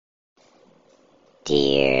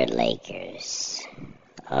Dear Lakers,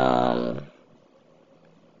 I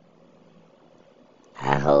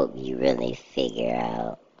hope you really figure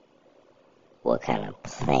out what kind of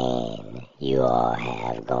plan you all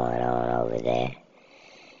have going on over there,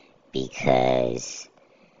 because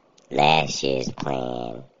last year's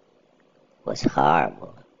plan was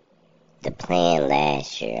horrible. The plan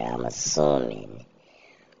last year, I'm assuming,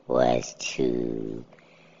 was to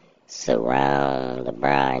surround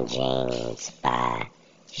LeBron James by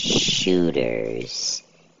shooters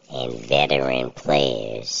and veteran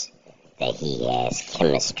players that he has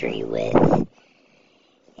chemistry with,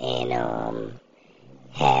 and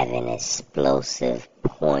have an explosive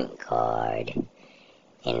point guard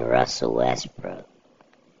in Russell Westbrook.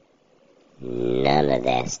 None of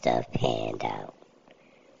that stuff panned out.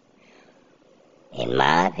 In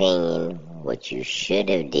my opinion, what you should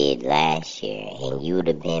have did last year, and you would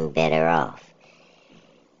have been better off.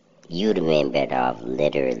 You would have been better off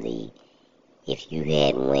literally if you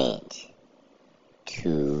had went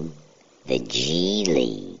to the G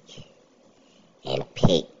League and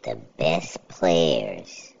picked the best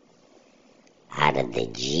players out of the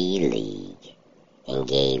G League and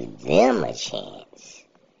gave them a chance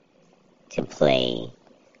to play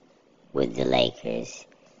with the Lakers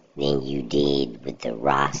than you did with the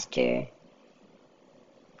roster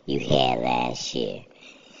you had last year.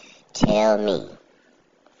 Tell me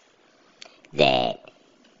that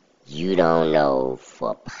you don't know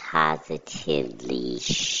for positively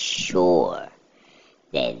sure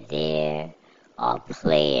that there are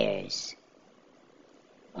players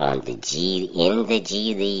in the G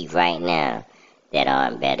League right now that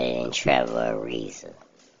aren't better than Trevor Ariza.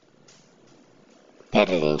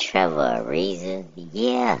 Better than Trevor Ariza?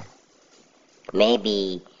 Yeah.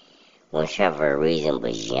 Maybe when Trevor Ariza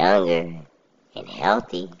was younger and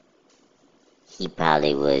healthy, he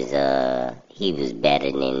probably was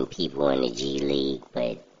better than people in the G League,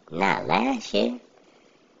 but not last year.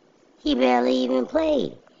 He barely even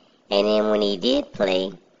played. And then when he did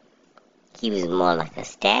play, he was more like a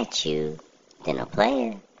statue than a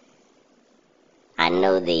player. I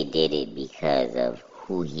know they did it because of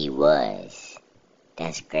who he was.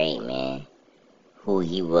 That's great, man. Who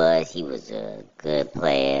he was a good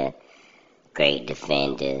player, great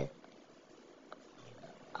defender,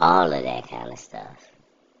 all of that kind of stuff.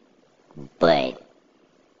 But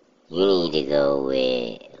you need to go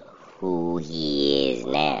with who he is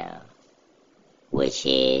now, which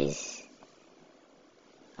is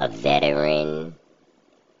a veteran,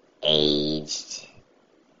 aged,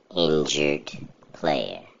 injured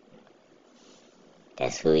player.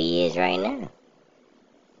 That's who he is right now.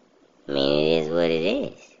 I mean, it is what it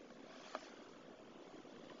is.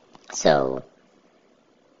 So,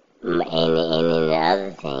 and then the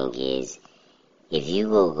other thing is, if you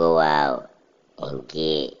will go out and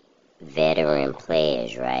get veteran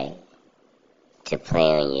players, right, to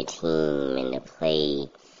play on your team and to play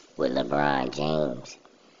with LeBron James,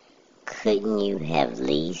 couldn't you have at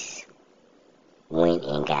least went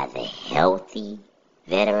and got the healthy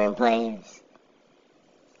veteran players?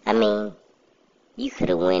 I mean, you could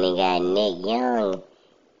have went and got Nick Young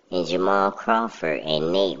and Jamal Crawford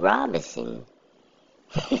and Nate Robinson.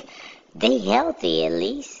 They healthy at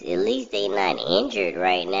least. At least they not injured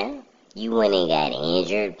right now. You went and got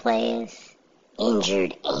injured players.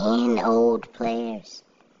 Injured and old players.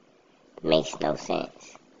 Makes no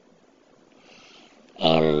sense.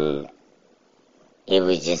 And it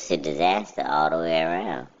was just a disaster all the way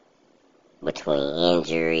around. Between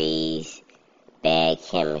injuries, bad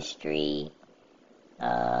chemistry,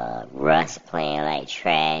 Russ playing like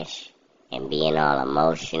trash and being all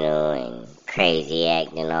emotional and crazy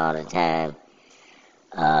acting all the time.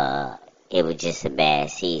 It was just a bad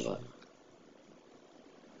season.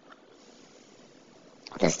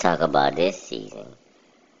 Let's talk about this season.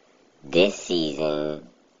 This season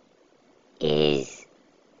is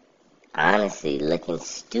honestly looking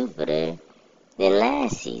stupider than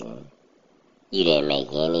last season. You didn't make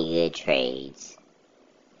any good trades.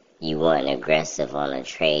 You weren't aggressive on a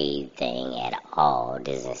trade thing at all.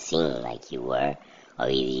 Doesn't seem like you were. Or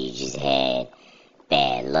either you just had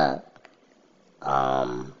bad luck.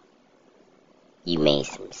 You made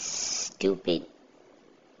some stupid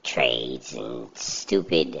trades and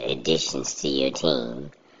stupid additions to your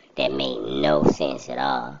team that made no sense at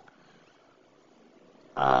all.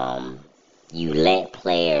 You let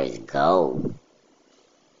players go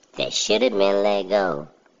that should have been let go.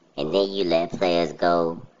 And then you let players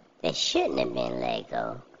go that shouldn't have been let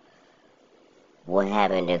go. What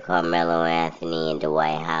happened to Carmelo Anthony and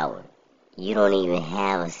Dwight Howard? You don't even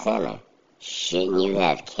have a center. Shouldn't you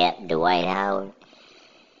have kept Dwight Howard?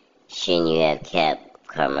 Shouldn't you have kept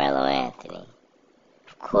Carmelo Anthony?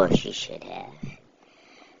 Of course you should have.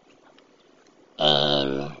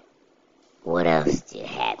 And what else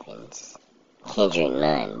happens? Kendrick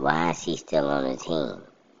Nunn, why is he still on the team?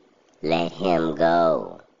 Let him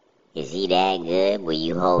go. Is he that good? Were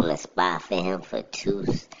you holding a spot for him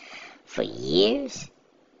for years?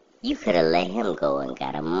 You could have let him go and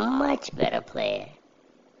got a much better player.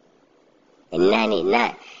 And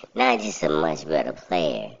not just a much better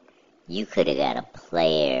player. You could have got a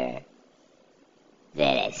player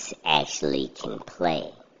that actually can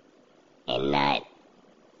play. And not,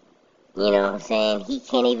 you know what I'm saying? He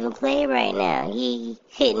can't even play right now. He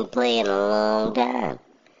couldn't play in a long time.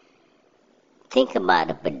 Think about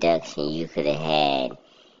the production you could have had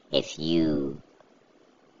if you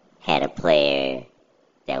had a player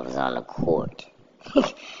that was on the court.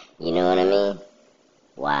 You know what I mean?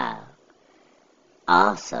 Wow.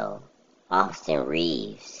 Also, Austin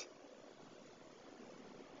Reeves.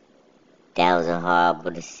 That was a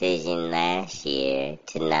horrible decision last year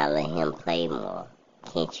to not let him play more.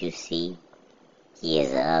 Can't you see? He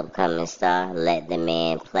is an upcoming star. Let the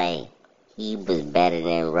man play. He was better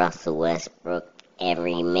than Russell Westbrook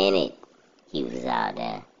every minute he was out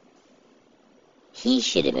there. He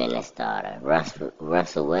should have been a starter.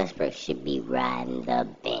 Russell Westbrook should be riding the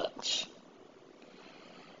bench.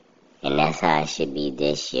 And that's how it should be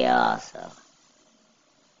this year also.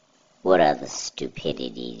 What other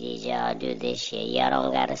stupidity did y'all do this year? Y'all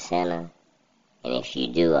don't got a center? And if you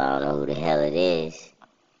do, I don't know who the hell it is.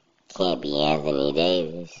 Can't be Anthony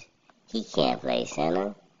Davis. He can't play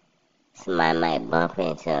center. Somebody might bump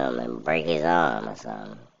into him and break his arm or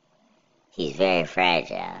something. He's very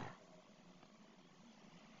fragile.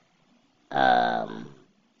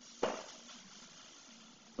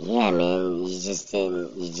 Yeah, man, you just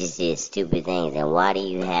did stupid things. And why do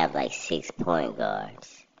you have like 6 point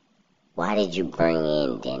guards? Why did you bring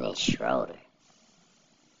in Dennis Schroeder?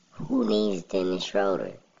 Who needs Dennis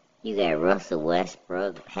Schroeder? You got Russell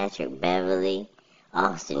Westbrook, Patrick Beverly,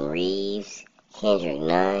 Austin Reeves, Kendrick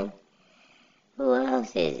Nunn. Who else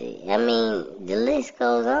is it? I mean, the list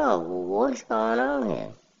goes on. What's going on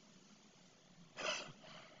here?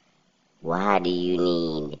 Why do you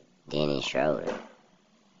need Dennis Schroeder?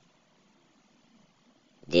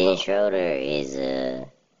 Dennis Schroeder is a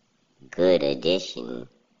good addition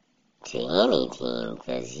to any team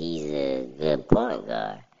because he's a good point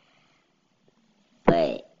guard.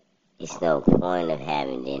 But it's no point of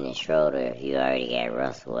having Dennis Schroeder if you already got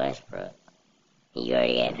Russell Westbrook. You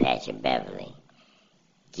already got Patrick Beverly.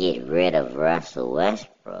 Get rid of Russell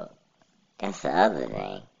Westbrook. That's the other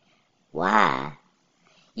thing. Why?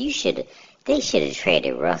 They should have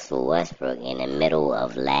traded Russell Westbrook in the middle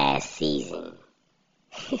of last season.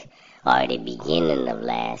 Or the beginning of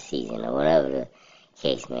last season, or whatever the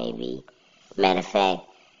case may be. Matter of fact,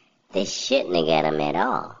 they shouldn't have got him at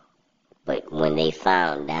all. But when they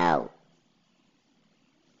found out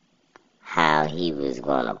how he was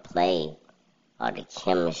going to play, or the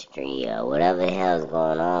chemistry, or whatever the hell's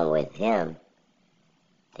going on with him,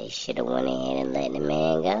 they should have went ahead and let the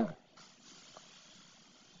man go.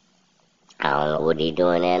 I don't know what he's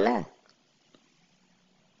doing there now.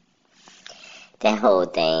 That whole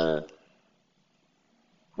thing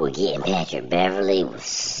with getting Patrick Beverly was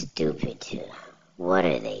stupid too. What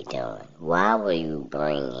are they doing? Why will you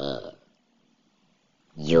bring in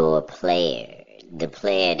your player, the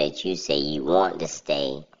player that you say you want to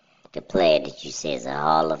stay, the player that you say is a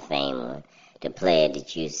Hall of Famer, the player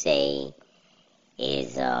that you say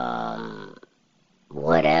is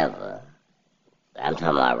whatever. I'm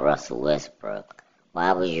talking about Russell Westbrook.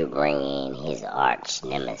 Why would you bring in his arch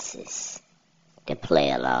nemesis to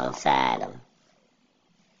play alongside him?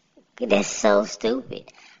 That's so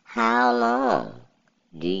stupid. How long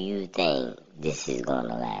do you think this is going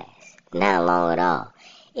to last? Not long at all.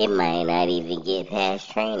 It might not even get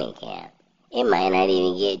past training camp. It might not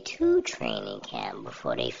even get to training camp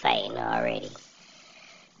before they fighting already.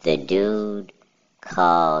 The dude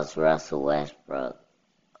caused Russell Westbrook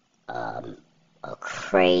a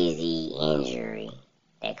crazy injury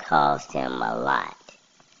that cost him a lot.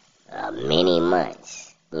 Many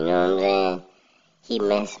months. You know what I'm saying? He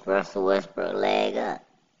messed Russell Westbrook's leg up.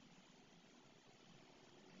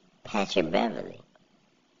 Patrick Beverly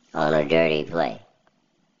on a dirty play.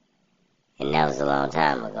 And that was a long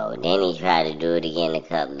time ago. Then he tried to do it again a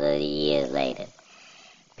couple of years later.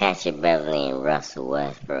 Patrick Beverly and Russell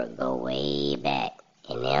Westbrook go way back.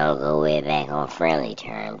 And they don't go way back on friendly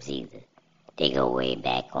terms either. They go way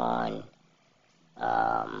back on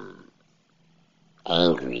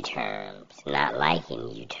angry terms, not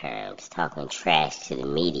liking you terms, talking trash to the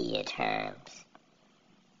media terms.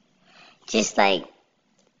 Just like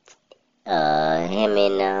him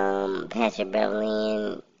and Patrick Beverly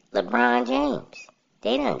and LeBron James.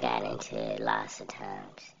 They done got into it lots of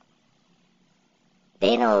times.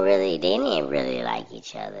 They didn't really like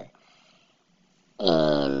each other.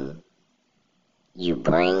 And you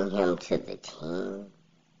bring him to the team?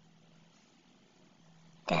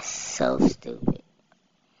 That's so stupid.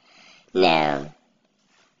 Now,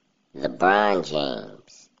 LeBron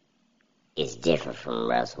James is different from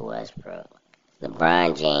Russell Westbrook.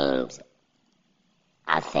 LeBron James,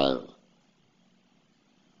 I think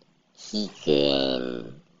he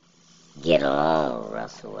can get along with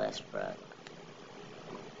Russell Westbrook.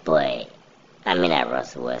 But, I mean not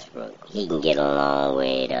Russell Westbrook. He can get along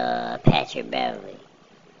with Patrick Beverly.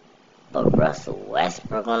 But Russell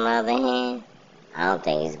Westbrook, on the other hand, I don't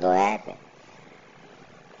think it's going to happen.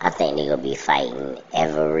 I think they're going to be fighting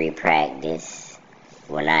every practice.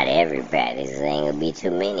 Well, not every practice. There ain't going to be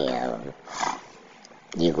too many of them.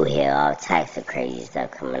 You will hear all types of crazy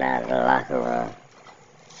stuff coming out of the locker room.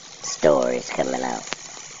 Stories coming out.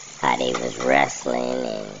 How they was wrestling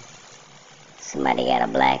and somebody got a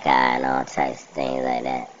black eye and all types of things like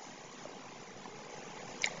that.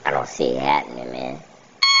 I don't see it happening, man.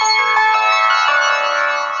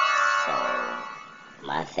 So,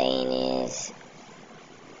 my thing is,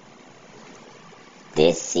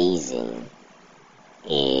 this season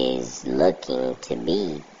is looking to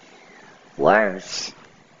be worse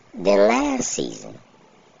than last season,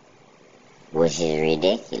 which is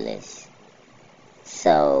ridiculous.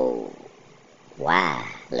 So, why,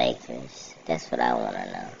 Lakers? That's what I want to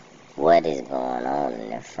know. What is going on in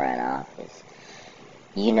the front office?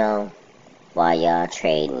 You know, while y'all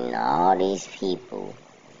trading all these people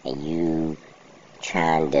and you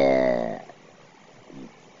trying to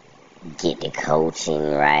get the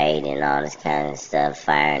coaching right and all this kind of stuff,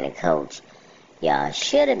 firing the coach, y'all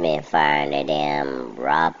should have been firing the damn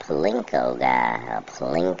Rob Pelinka guy,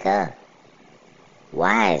 Pelinka.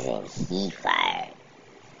 Why isn't he fired?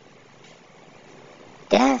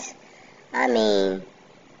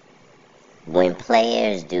 When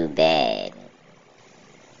players do bad,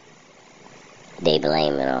 they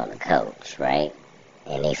blame it on the coach, right?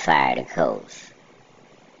 And they fire the coach.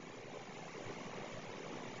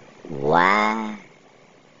 Why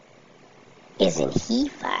isn't he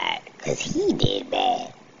fired? Because he did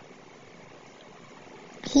bad.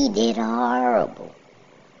 He did horrible.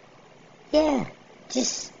 Yeah,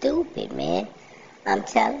 just stupid, man. I'm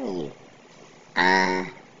telling you. I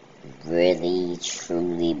really,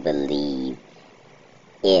 truly believe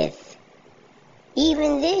if,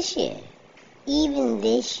 even this year,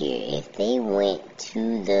 if they went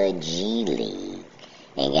to the G League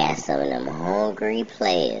and got some of them hungry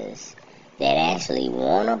players that actually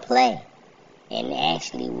want to play and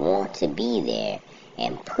actually want to be there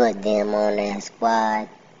and put them on that squad,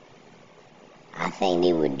 I think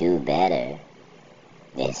they would do better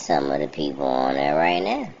than some of the people on there right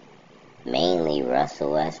now. Mainly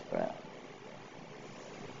Russell Westbrook.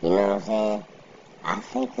 You know what I'm saying? I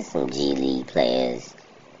think of some G League players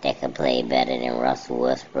that could play better than Russell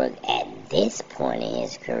Westbrook at this point in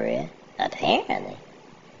his career, apparently.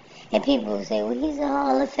 And people will say, well, he's a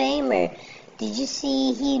Hall of Famer. Did you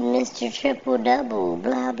see he Mr. Triple-Double,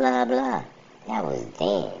 blah, blah, blah. That was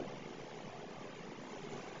then.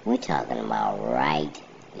 We're talking about right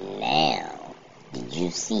now. Did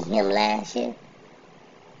you see him last year?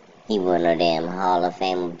 He wasn't a damn Hall of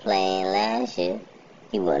Famer playing last year.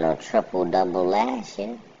 He wasn't a triple-double last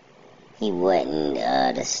year. He wasn't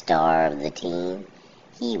the star of the team.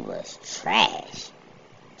 He was trash.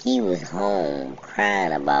 He was home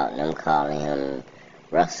crying about them calling him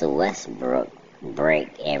Russell Westbrook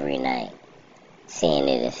break every night, saying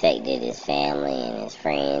it affected his family and his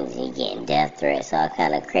friends. He getting death threats, all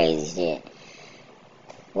kind of crazy shit.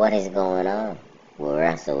 What is going on with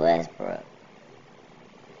Russell Westbrook?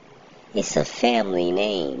 It's a family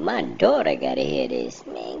name. My daughter gotta hear this.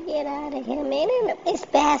 Man, get out of here, man. It's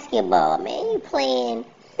basketball, man. You playing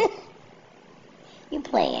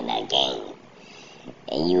that game.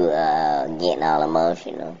 And you getting all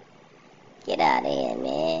emotional. Get out of here,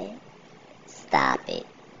 man. Stop it.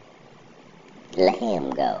 Let him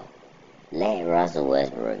go. Let Russell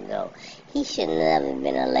Westbrook go. He should have never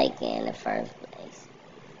been a Laker in the first place.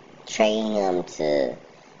 Trade him to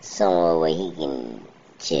somewhere where he can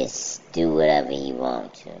just do whatever he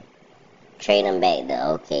wants to. Trade him back to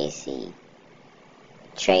OKC.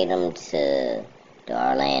 Trade him to the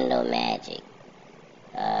Orlando Magic.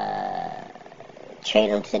 Trade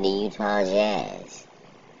him to the Utah Jazz.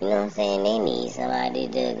 You know what I'm saying? They need somebody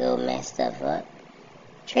to go mess stuff up.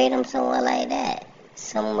 Trade him somewhere like that.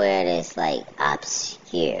 Somewhere that's like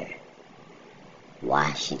obscure.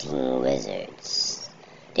 Washington Wizards.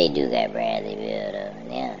 They do got Bradley Beal though.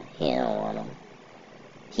 Now he don't want him.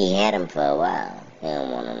 He had him for a while. He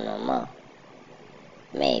don't want him no more.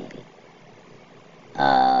 Maybe.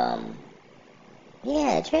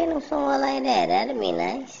 Yeah, trade him somewhere like that. That'd be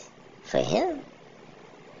nice for him.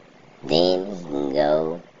 Then he can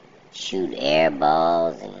go shoot air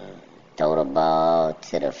balls and throw the ball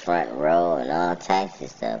to the front row and all types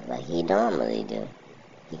of stuff like he normally do.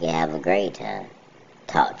 He can have a great time.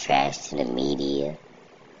 Talk trash to the media.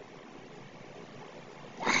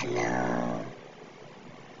 I know.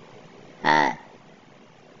 I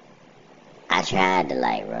tried to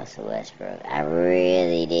like Russell Westbrook. I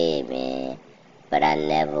really did, man. But I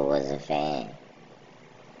never was a fan.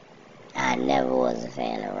 I never was a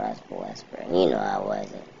fan of Russell Westbrook. You know I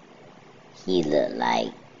wasn't. He looked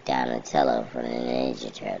like Donatello from the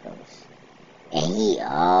Ninja Turtles. And he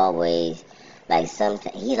always, like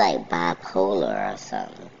sometimes, he like bipolar or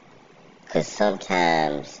something. Cause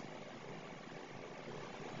sometimes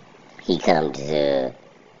he come to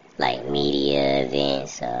like media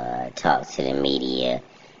events or talk to the media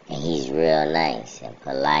and he's real nice and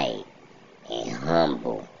polite and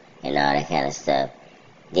humble and all that kind of stuff.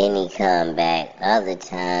 Then he come back other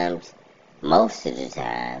times, most of the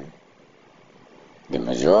time, the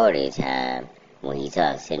majority of the time, when he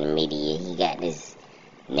talks to the media, he got this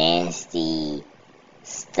nasty,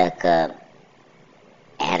 stuck-up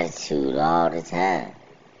attitude all the time.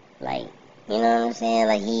 Like, you know what I'm saying?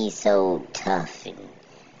 Like, he's so tough and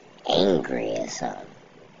angry or something.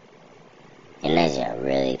 And that just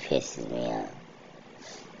really pisses me off.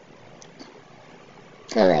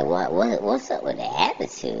 I'm like, what's up with the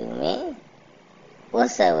attitude, man?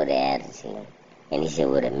 What's up with the attitude? And he said,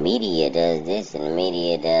 well, the media does this and the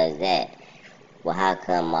media does that. Well, how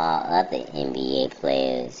come all other NBA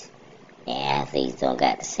players and athletes don't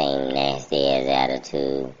got the same nasty-ass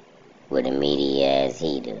attitude with the media as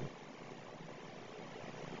he do?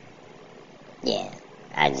 Yeah,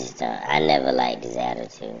 I never liked his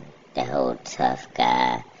attitude. That whole tough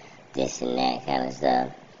guy, this and that kind of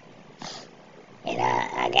stuff. And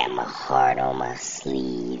I got my heart on my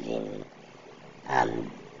sleeve and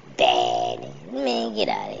I'm bad. Man, get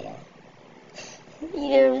out of here. You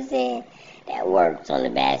know what I'm saying? That works on the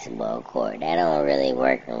basketball court. That don't really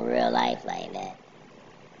work in real life like that.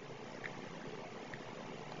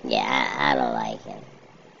 Yeah, I don't like him.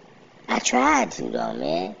 I tried to though,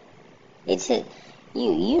 man. It took,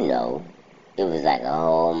 you know, it was like a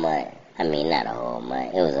whole month. I mean, not a whole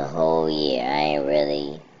month. It was a whole year. I ain't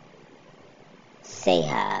really say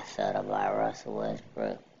how I felt about Russell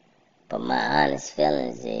Westbrook. But my honest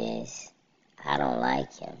feelings is, I don't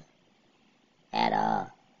like him at all.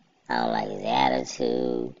 I don't like his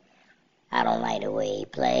attitude. I don't like the way he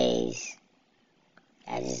plays.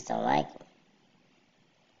 I just don't like him.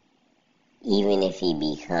 Even if he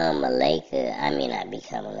become a Laker, I mean not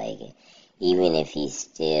become a Laker, even if he's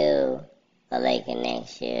still a Laker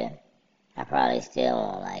next year, I probably still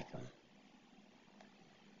won't like him.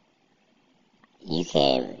 You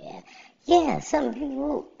can't, yeah, some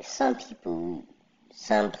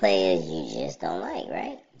players you just don't like,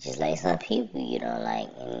 right? Just like some people you don't like,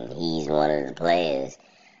 and he's one of the players.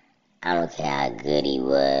 I don't care how good he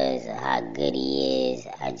was or how good he is,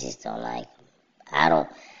 I just don't like him. I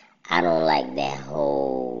don't like that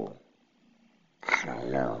whole, I don't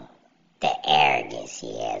know, the arrogance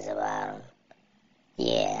he has about him.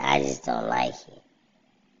 Yeah, I just don't like it.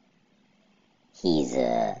 He's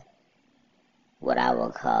what I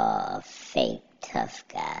would call a fake tough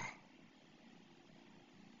guy.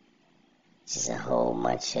 Just a whole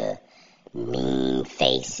bunch of mean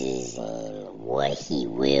faces and what he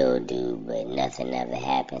will do, but nothing ever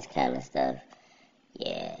happens kind of stuff.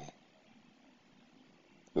 Yeah.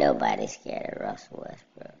 Nobody's scared of Russell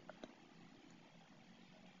Westbrook.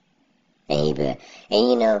 And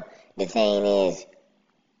you know, the thing is,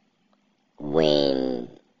 when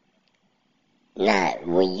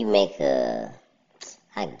you make a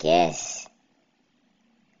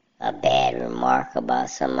bad remark about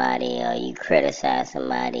somebody or you criticize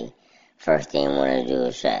somebody, first thing you want to do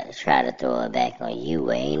is try to throw it back on you.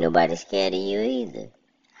 Well, ain't nobody scared of you either.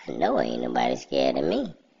 I know ain't nobody scared of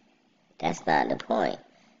me. That's not the point.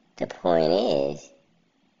 The point is,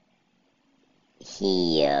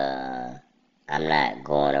 I'm not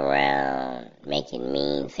going around making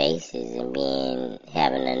mean faces and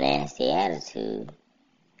having a nasty attitude.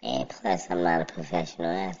 And plus, I'm not a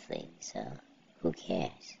professional athlete, so who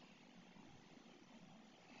cares?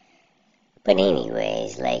 But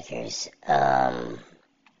anyways, Lakers, I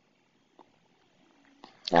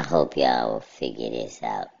hope y'all will figure this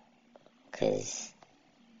out, 'cause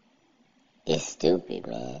It's stupid,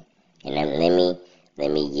 man. And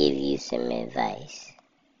let me give you some advice.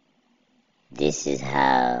 This is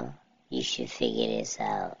how you should figure this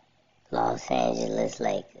out. Los Angeles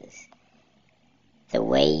Lakers. The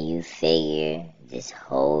way you figure this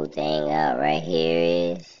whole thing out right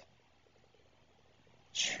here is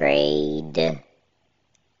trade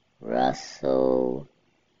Russell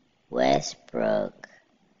Westbrook,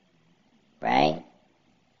 right?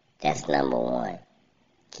 That's number one.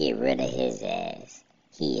 Get rid of his ass.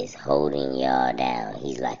 He is holding y'all down.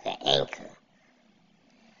 He's like an anchor.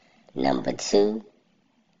 Number two,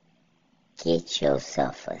 get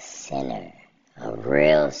yourself a center, a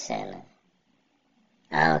real center.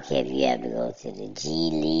 I don't care if you have to go to the G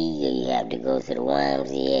League or you have to go to the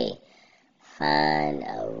YMCA. Find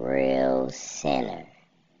a real center.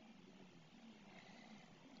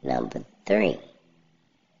 Number three,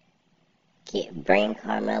 bring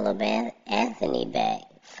Carmelo Anthony back.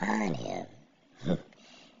 Find him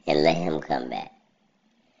and let him come back.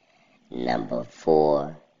 Number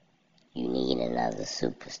four, you need another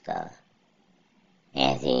superstar.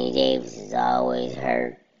 Anthony Davis is always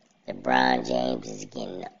hurt. LeBron James is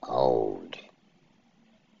getting old.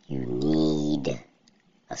 You need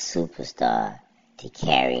a superstar to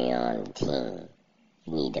carry on the team.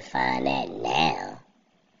 You need to find that now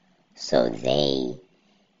so they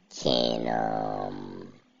can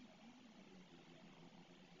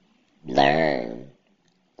learn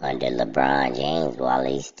under LeBron James while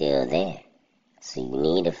he's still there. So you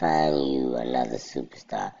need to find you another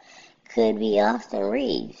superstar. Could be Austin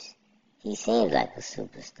Reeves. He seems like a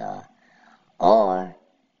superstar. Or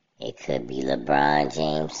it could be LeBron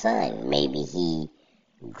James' son. Maybe he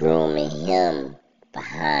grooming him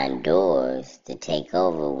behind doors to take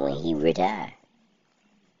over when he retires.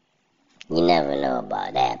 You never know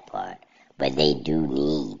about that part. But they do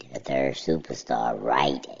need a third superstar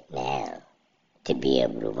right now to be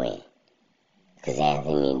able to win. Because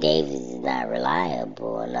Anthony Davis is not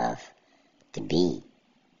reliable enough to be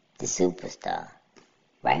the superstar,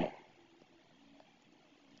 right?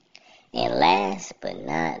 And last but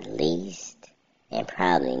not least, and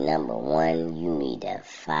probably number one, you need to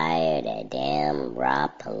fire that damn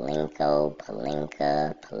Rob Pelinka.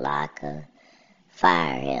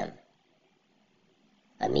 Fire him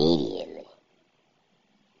immediately.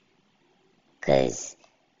 Because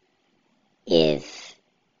if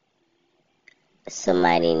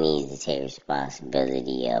somebody needs to take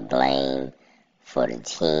responsibility or blame for the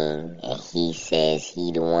team and he says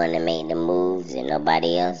he the one to make the moves and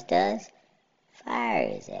nobody else does, fire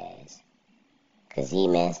his ass. Because he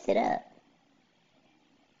messed it up.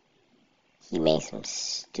 He made some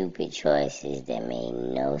stupid choices that made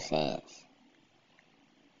no sense.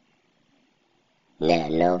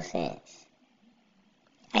 No sense.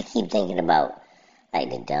 I keep thinking about like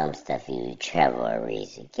the dumb stuff he would Trevor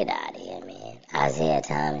Ariza. Get out of here, man. Isaiah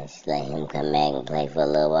Thomas, let him come back and play for a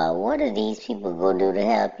little while. What are these people gonna do to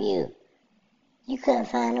help you? You couldn't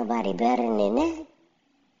find nobody better than that?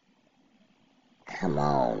 Come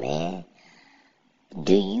on, man.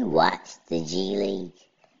 Do you watch the G League?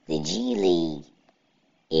 The G League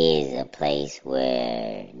is a place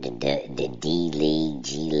where the D League,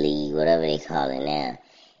 G League, whatever they call it now,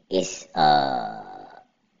 it's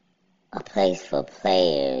a place for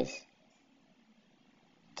players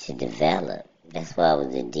to develop. That's why it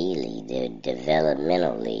was the D League, the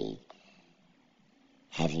developmental league.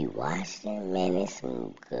 Have you watched them? Man, there's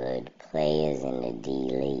some good players in the D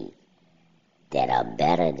League that are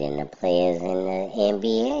better than the players in the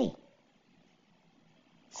NBA.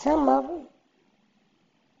 Some of them.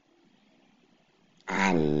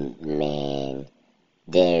 Man,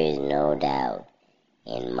 there is no doubt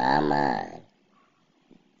in my mind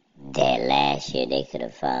that last year they could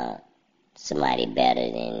have found somebody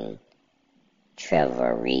better than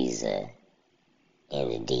Trevor Ariza in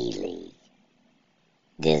the D League.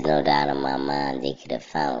 There's no doubt in my mind they could have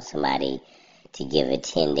found somebody to give a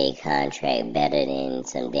 10-day contract better than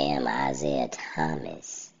some damn Isaiah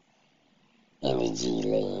Thomas in the G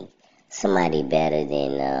League. Somebody better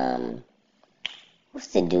than, what's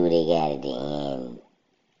the dude they got at the end?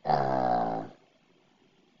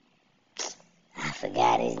 I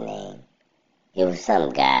forgot his name. It was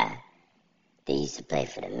some guy that used to play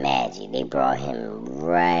for the Magic. They brought him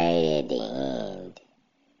right at the end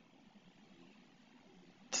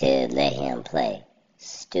to let him play.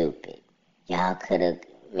 Stupid. Y'all could have,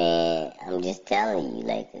 man, I'm just telling you,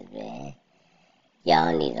 Lakers, man.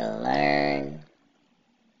 Y'all need to learn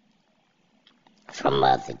from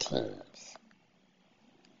other teams.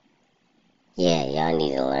 Yeah, y'all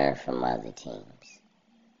need to learn from other teams.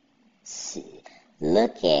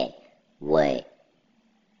 Look at what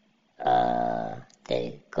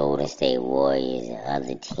the Golden State Warriors and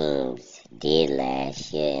other teams did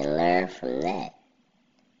last year and learn from that.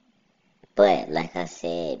 But like I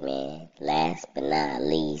said, man, last but not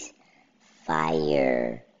least,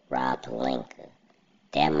 fire Rob Pelinka.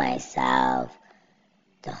 That might solve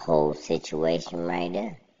the whole situation right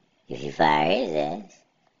there. If you fire his ass.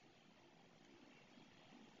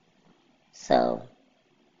 So,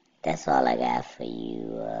 that's all I got for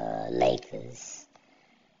you, Lakers.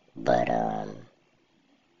 But,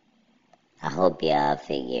 I hope y'all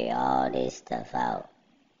figure all this stuff out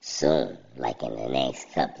soon, like in the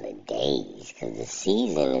next couple of days, because the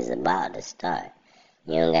season is about to start.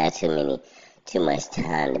 You don't got too much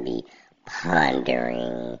time to be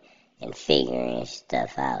pondering and figuring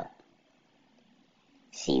stuff out.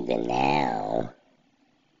 It's either now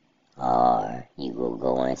or you will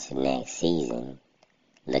go into next season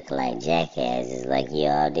looking like jackasses like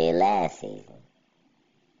y'all did last season.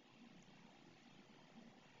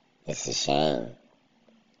 It's a shame.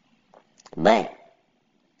 But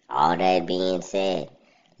all that being said,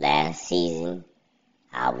 last season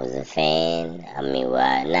I was a fan. I mean,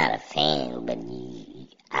 well, not a fan, but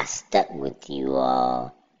I stuck with you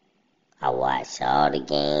all. I watched all the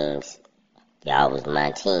games. Y'all was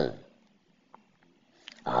my team.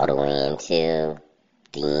 All the way until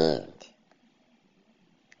the end.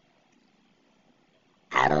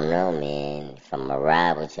 I don't know, man, if I'm going to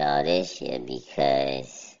ride with y'all this year,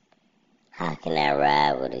 because how can I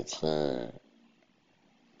ride with a team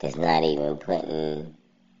that's not even putting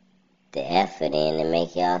the effort in to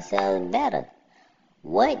make yourselves better?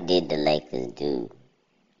 What did the Lakers do?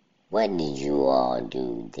 What did you all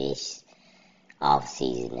do this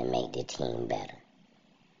offseason to make the team better?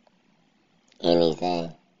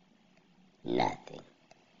 Anything? Nothing.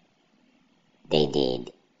 They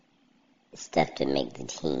did stuff to make the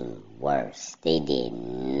team worse. They did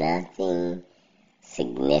nothing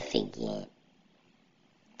significant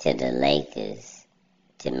to the Lakers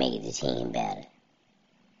to make the team better.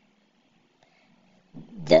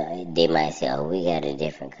 They might say, oh, we got a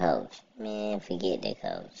different coach. Man, forget the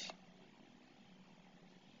coach.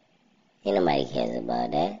 Ain't nobody cares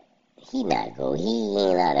about that. He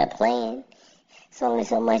ain't out there playing. It's only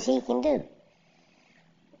so much he can do.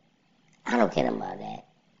 I don't care about that.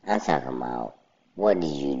 I'm talking about, what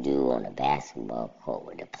did you do on the basketball court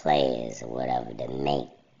with the players or whatever to make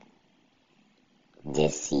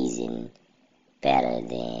this season better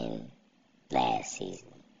than last season?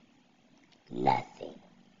 Nothing.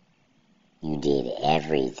 You did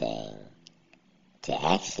everything to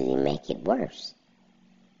actually make it worse.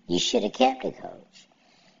 You should have kept the coach.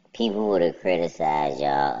 People would have criticized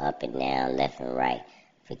y'all up and down, left and right,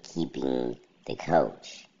 for keeping the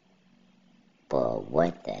coach. But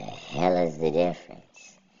what the hell is the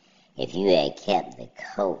difference? If you had kept the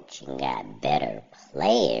coach and got better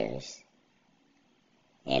players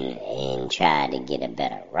and tried to get a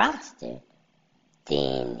better roster,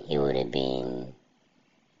 then it would have been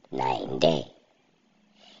night and day.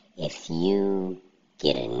 If you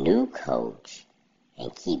get a new coach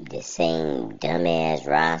and keep the same dumbass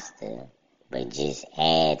roster, but just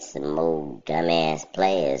add some more dumbass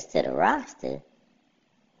players to the roster,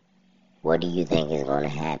 what do you think is going to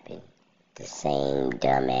happen? The same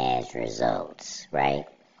dumbass results, right?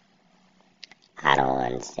 I don't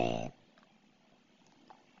understand.